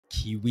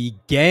Kiwi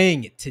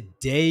gang,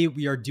 today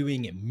we are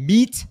doing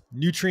meat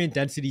nutrient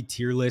density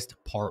tier list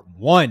part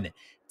 1.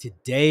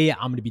 Today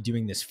I'm going to be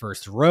doing this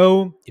first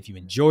row. If you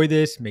enjoy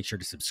this, make sure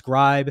to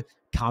subscribe,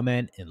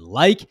 comment, and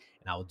like,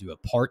 and I will do a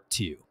part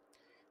 2.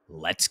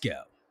 Let's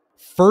go.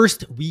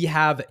 First, we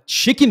have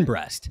chicken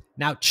breast.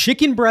 Now,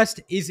 chicken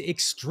breast is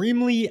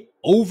extremely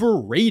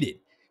overrated.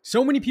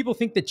 So many people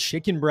think that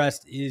chicken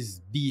breast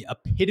is the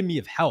epitome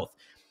of health.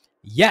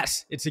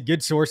 Yes, it's a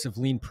good source of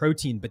lean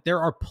protein, but there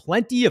are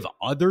plenty of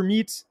other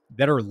meats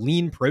that are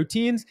lean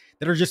proteins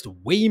that are just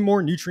way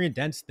more nutrient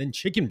dense than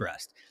chicken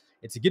breast.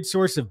 It's a good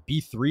source of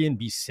B3 and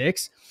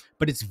B6,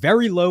 but it's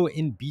very low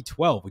in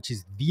B12, which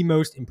is the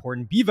most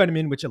important B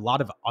vitamin, which a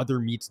lot of other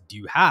meats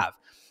do have.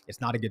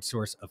 It's not a good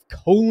source of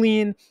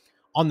choline.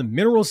 On the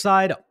mineral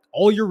side,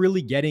 all you're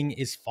really getting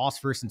is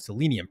phosphorus and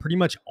selenium. Pretty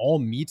much all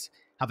meats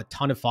have a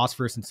ton of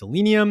phosphorus and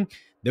selenium.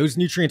 Those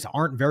nutrients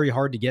aren't very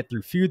hard to get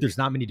through food. There's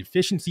not many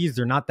deficiencies.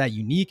 They're not that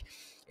unique.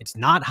 It's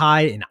not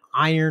high in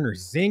iron or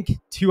zinc,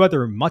 two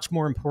other much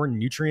more important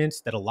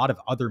nutrients that a lot of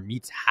other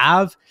meats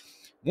have.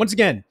 Once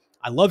again,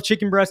 I love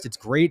chicken breast. It's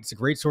great. It's a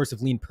great source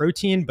of lean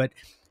protein, but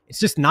it's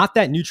just not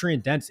that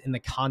nutrient dense in the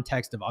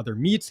context of other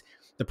meats.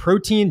 The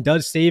protein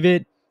does save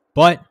it,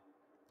 but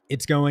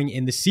it's going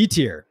in the C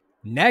tier.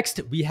 Next,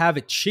 we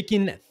have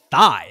chicken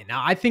thigh.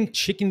 Now, I think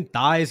chicken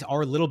thighs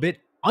are a little bit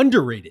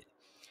underrated.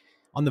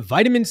 On the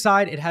vitamin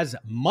side, it has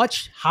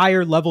much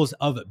higher levels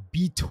of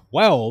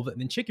B12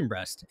 than chicken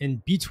breast,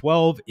 and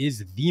B12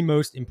 is the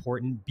most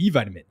important B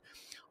vitamin.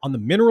 On the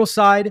mineral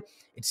side,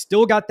 it's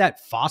still got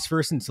that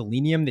phosphorus and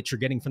selenium that you're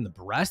getting from the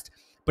breast,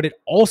 but it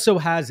also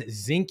has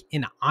zinc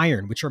and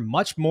iron, which are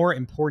much more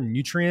important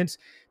nutrients.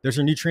 Those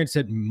are nutrients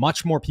that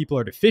much more people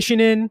are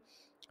deficient in,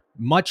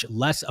 much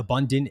less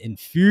abundant in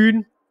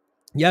food.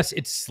 Yes,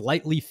 it's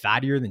slightly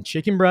fattier than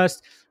chicken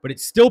breast, but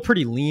it's still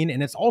pretty lean.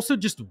 And it's also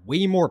just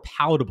way more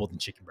palatable than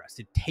chicken breast.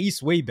 It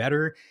tastes way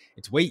better.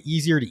 It's way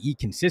easier to eat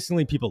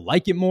consistently. People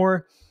like it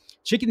more.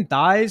 Chicken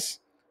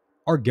thighs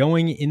are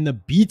going in the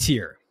B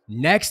tier.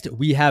 Next,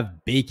 we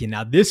have bacon.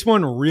 Now, this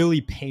one really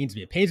pains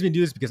me. It pains me to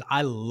do this because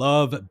I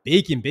love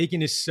bacon.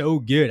 Bacon is so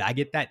good. I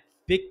get that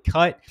thick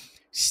cut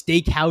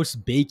steakhouse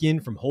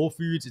bacon from Whole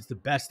Foods. It's the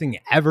best thing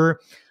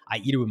ever. I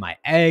eat it with my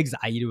eggs.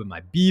 I eat it with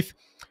my beef.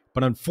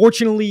 But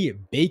unfortunately,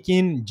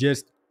 bacon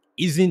just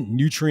isn't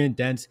nutrient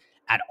dense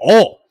at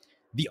all.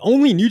 The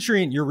only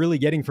nutrient you're really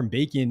getting from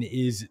bacon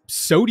is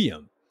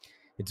sodium.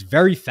 It's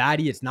very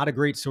fatty. It's not a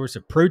great source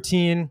of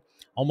protein.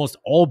 Almost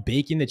all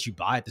bacon that you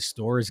buy at the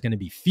store is going to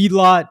be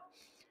feedlot.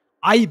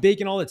 I eat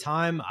bacon all the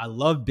time. I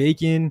love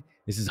bacon.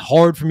 This is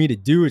hard for me to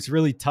do. It's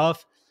really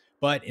tough.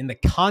 But in the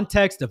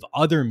context of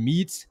other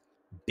meats,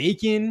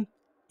 bacon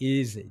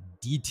is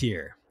D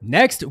tier.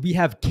 Next, we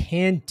have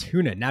canned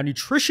tuna. Now,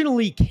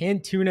 nutritionally,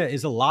 canned tuna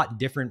is a lot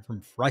different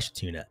from fresh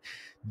tuna.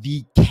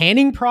 The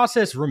canning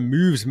process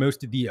removes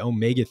most of the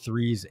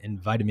omega-3s and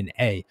vitamin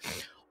A.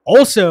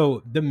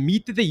 Also, the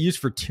meat that they use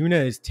for tuna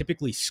is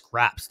typically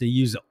scraps. They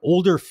use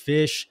older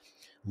fish,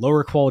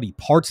 lower quality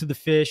parts of the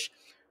fish.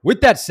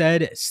 With that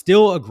said,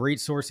 still a great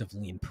source of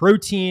lean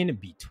protein,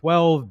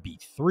 B12,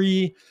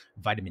 B3,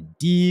 vitamin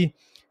D,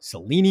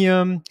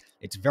 selenium.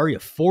 It's very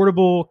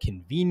affordable,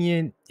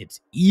 convenient,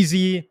 it's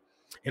easy.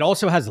 It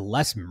also has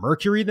less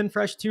mercury than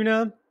fresh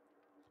tuna.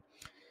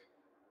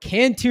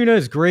 Canned tuna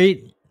is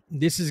great.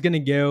 This is going to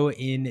go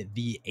in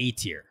the A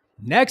tier.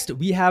 Next,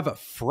 we have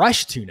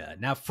fresh tuna.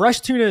 Now, fresh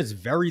tuna is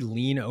very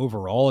lean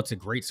overall. It's a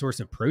great source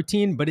of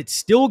protein, but it's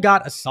still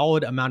got a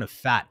solid amount of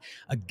fat,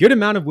 a good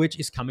amount of which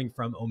is coming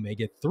from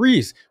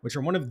omega-3s, which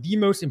are one of the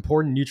most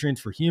important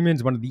nutrients for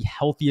humans, one of the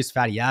healthiest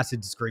fatty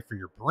acids. It's great for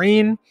your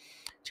brain in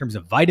terms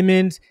of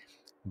vitamins.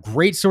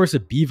 Great source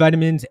of B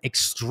vitamins,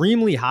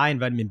 extremely high in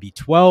vitamin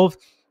B12.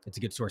 It's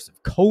a good source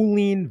of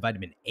choline,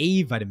 vitamin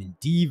A, vitamin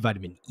D,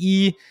 vitamin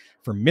E.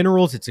 For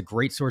minerals, it's a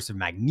great source of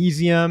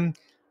magnesium,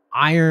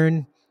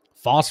 iron,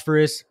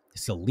 phosphorus,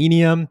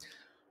 selenium.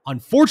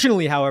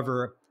 Unfortunately,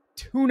 however,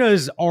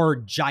 tunas are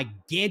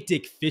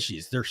gigantic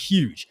fishes. They're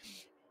huge.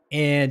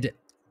 And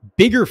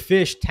bigger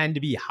fish tend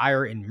to be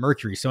higher in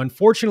mercury. So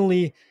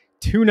unfortunately,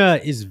 tuna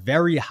is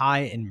very high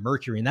in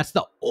mercury. And that's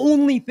the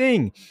only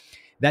thing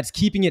that's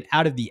keeping it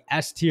out of the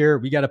S tier.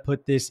 We got to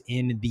put this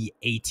in the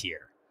A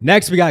tier.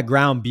 Next, we got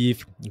ground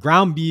beef.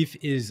 Ground beef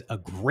is a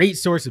great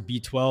source of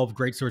B12,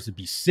 great source of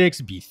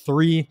B6,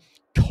 B3,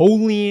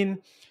 choline.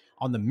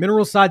 On the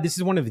mineral side, this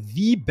is one of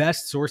the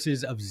best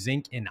sources of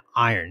zinc and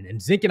iron. And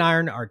zinc and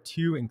iron are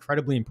two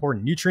incredibly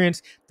important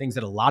nutrients, things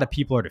that a lot of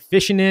people are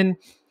deficient in.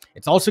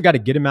 It's also got a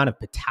good amount of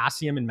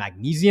potassium and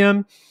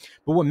magnesium.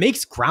 But what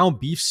makes ground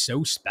beef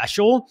so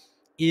special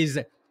is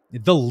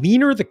the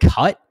leaner the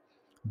cut,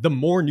 the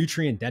more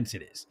nutrient dense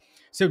it is.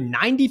 So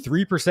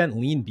 93%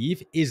 lean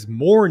beef is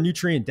more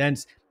nutrient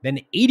dense than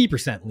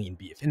 80% lean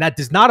beef. And that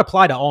does not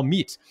apply to all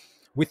meats.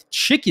 With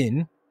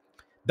chicken,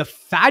 the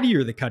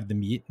fattier the cut of the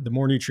meat, the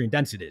more nutrient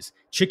dense it is.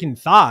 Chicken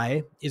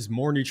thigh is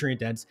more nutrient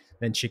dense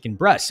than chicken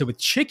breast. So with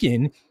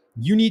chicken,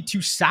 you need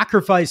to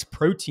sacrifice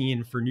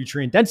protein for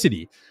nutrient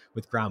density.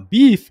 With ground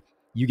beef,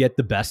 you get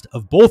the best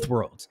of both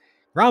worlds.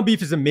 Ground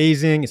beef is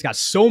amazing. It's got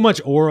so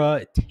much aura.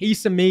 It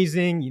tastes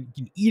amazing. You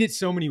can eat it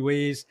so many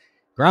ways.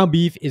 Ground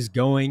beef is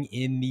going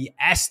in the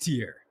S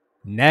tier.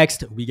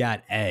 Next, we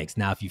got eggs.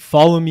 Now, if you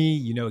follow me,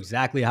 you know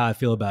exactly how I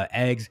feel about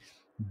eggs.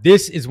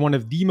 This is one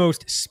of the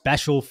most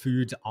special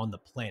foods on the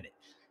planet.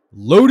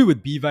 Loaded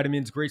with B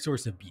vitamins, great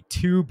source of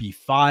B2,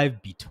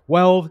 B5,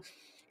 B12.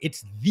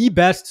 It's the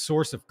best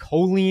source of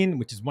choline,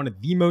 which is one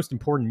of the most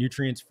important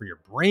nutrients for your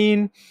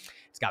brain.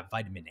 It's got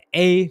vitamin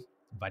A,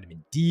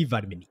 vitamin D,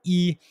 vitamin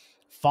E,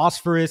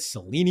 phosphorus,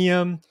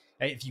 selenium.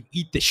 If you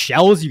eat the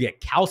shells, you get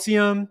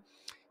calcium.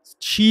 It's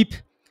cheap.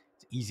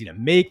 It's easy to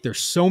make. There's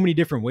so many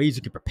different ways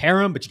you can prepare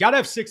them, but you got to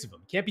have 6 of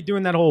them. You can't be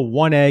doing that whole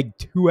 1 egg,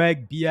 2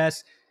 egg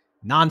BS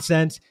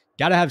nonsense.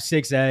 Got to have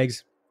 6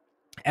 eggs.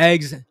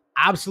 Eggs,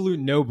 absolute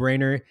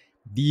no-brainer.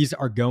 These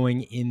are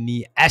going in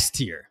the S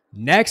tier.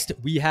 Next,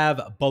 we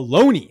have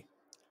bologna.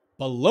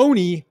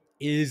 Bologna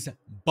is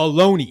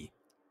bologna.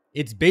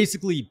 It's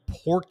basically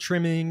pork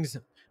trimmings,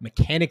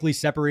 mechanically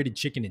separated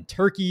chicken and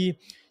turkey,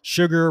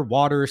 sugar,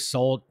 water,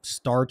 salt,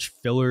 starch,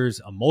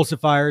 fillers,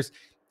 emulsifiers.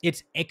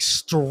 It's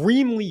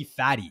extremely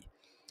fatty.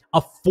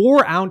 A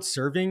 4-ounce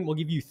serving will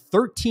give you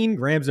 13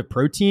 grams of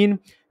protein,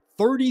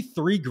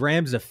 33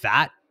 grams of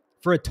fat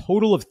for a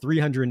total of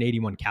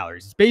 381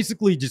 calories. It's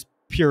basically just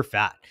pure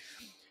fat.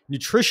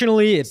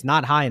 Nutritionally, it's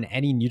not high in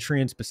any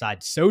nutrients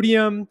besides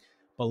sodium.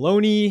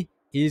 Bologna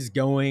is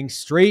going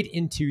straight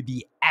into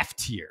the F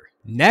tier.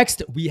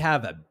 Next, we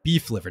have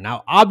beef liver.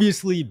 Now,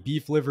 obviously,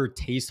 beef liver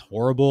tastes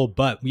horrible,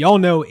 but we all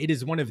know it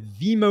is one of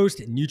the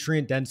most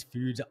nutrient-dense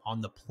foods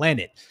on the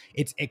planet.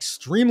 It's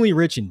extremely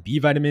rich in B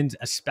vitamins,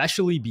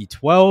 especially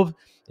B12.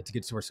 It's a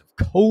good source of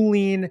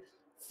choline,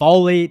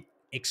 folate,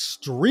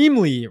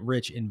 extremely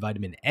rich in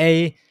vitamin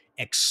A,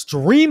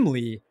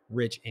 extremely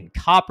rich in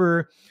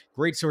copper,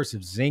 great source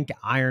of zinc,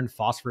 iron,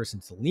 phosphorus,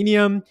 and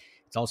selenium.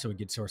 It's also a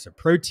good source of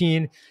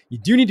protein. You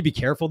do need to be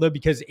careful, though,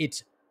 because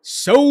it's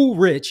so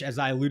rich, as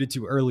I alluded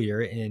to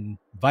earlier, in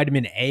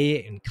vitamin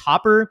A and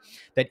copper,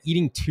 that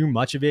eating too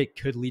much of it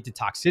could lead to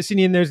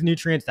toxicity in those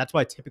nutrients. That's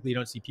why I typically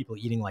don't see people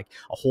eating like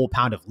a whole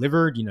pound of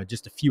liver,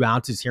 just a few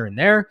ounces here and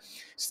there.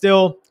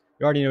 Still,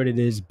 you already know what it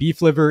is.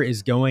 Beef liver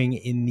is going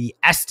in the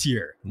S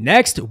tier.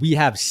 Next, we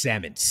have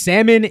salmon.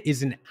 Salmon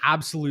is an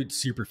absolute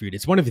superfood.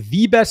 It's one of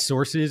the best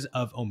sources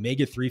of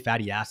omega-3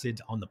 fatty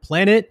acids on the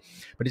planet,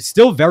 but it's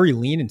still very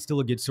lean and still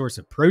a good source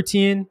of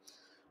protein.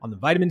 On the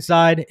vitamin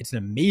side, it's an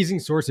amazing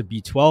source of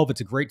B12.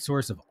 It's a great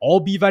source of all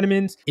B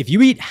vitamins. If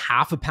you eat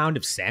half a pound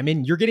of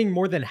salmon, you're getting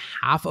more than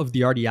half of the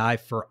RDI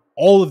for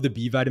all of the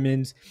B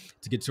vitamins.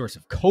 It's a good source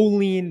of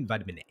choline,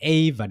 vitamin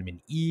A,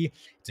 vitamin E.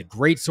 It's a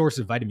great source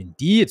of vitamin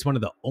D. It's one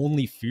of the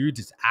only foods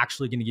that's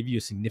actually going to give you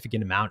a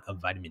significant amount of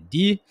vitamin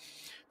D.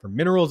 For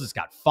minerals, it's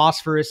got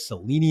phosphorus,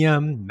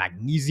 selenium,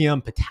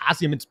 magnesium,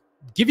 potassium. It's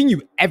giving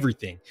you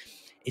everything.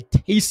 It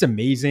tastes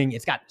amazing.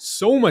 It's got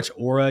so much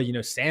aura.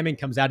 Salmon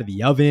comes out of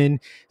the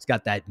oven. It's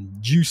got that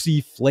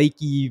juicy,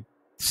 flaky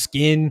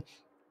skin.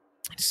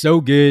 It's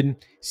so good.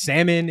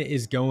 Salmon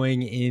is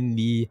going in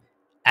the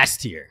S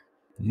tier.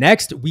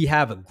 Next, we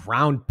have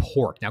ground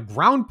pork. Now,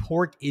 ground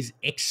pork is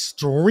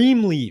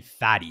extremely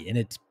fatty, and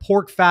it's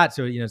pork fat,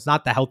 so it's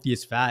not the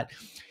healthiest fat.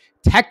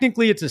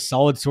 Technically, it's a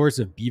solid source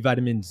of B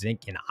vitamins,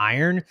 zinc, and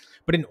iron,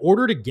 but in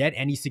order to get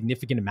any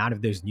significant amount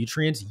of those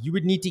nutrients, you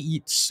would need to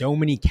eat so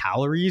many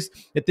calories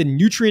that the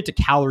nutrient to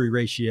calorie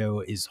ratio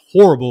is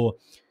horrible.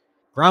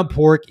 Ground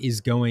pork is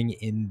going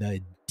in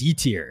the D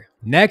tier.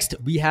 Next,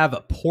 we have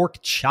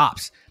pork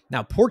chops.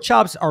 Now, pork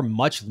chops are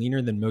much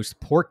leaner than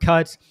most pork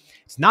cuts.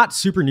 It's not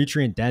super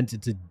nutrient dense.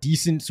 It's a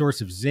decent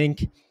source of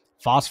zinc,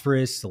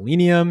 phosphorus,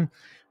 selenium.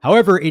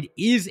 However, it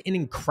is an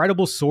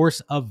incredible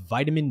source of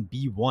vitamin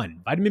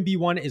B1. Vitamin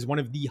B1 is one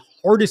of the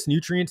hardest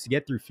nutrients to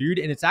get through food,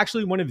 and it's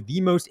actually one of the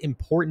most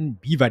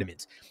important B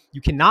vitamins. You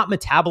cannot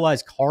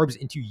metabolize carbs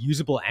into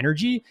usable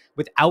energy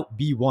without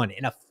B1,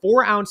 and a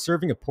 4-ounce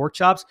serving of pork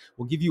chops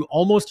will give you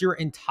almost your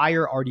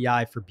entire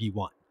RDI for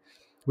B1,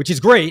 which is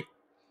great.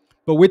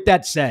 But with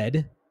that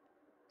said,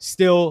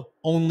 still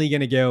only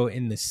going to go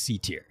in the C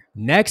tier.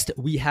 Next,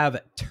 we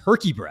have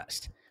turkey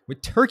breast.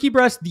 With turkey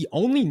breast, the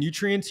only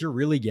nutrients you're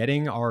really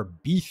getting are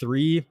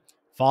B3,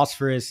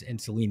 phosphorus,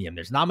 and selenium.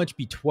 There's not much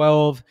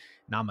B12,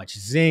 not much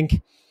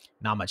zinc,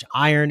 not much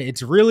iron.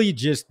 It's really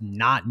just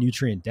not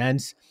nutrient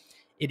dense.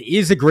 It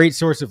is a great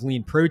source of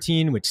lean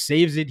protein, which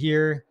saves it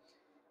here.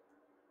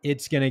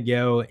 It's going to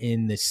go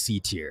in the C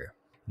tier.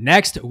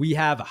 Next, we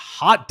have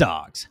hot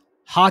dogs.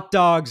 Hot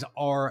dogs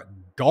are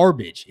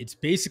garbage. It's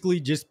basically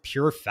just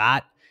pure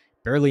fat,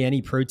 barely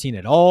any protein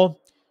at all.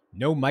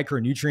 No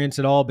micronutrients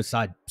at all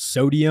besides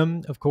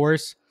sodium, of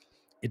course.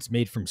 It's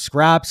made from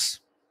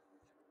scraps.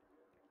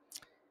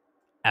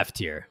 F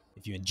tier.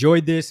 If you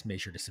enjoyed this,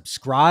 make sure to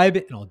subscribe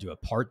and I'll do a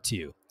part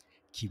 2.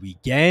 Kiwi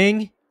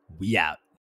Gang, we out.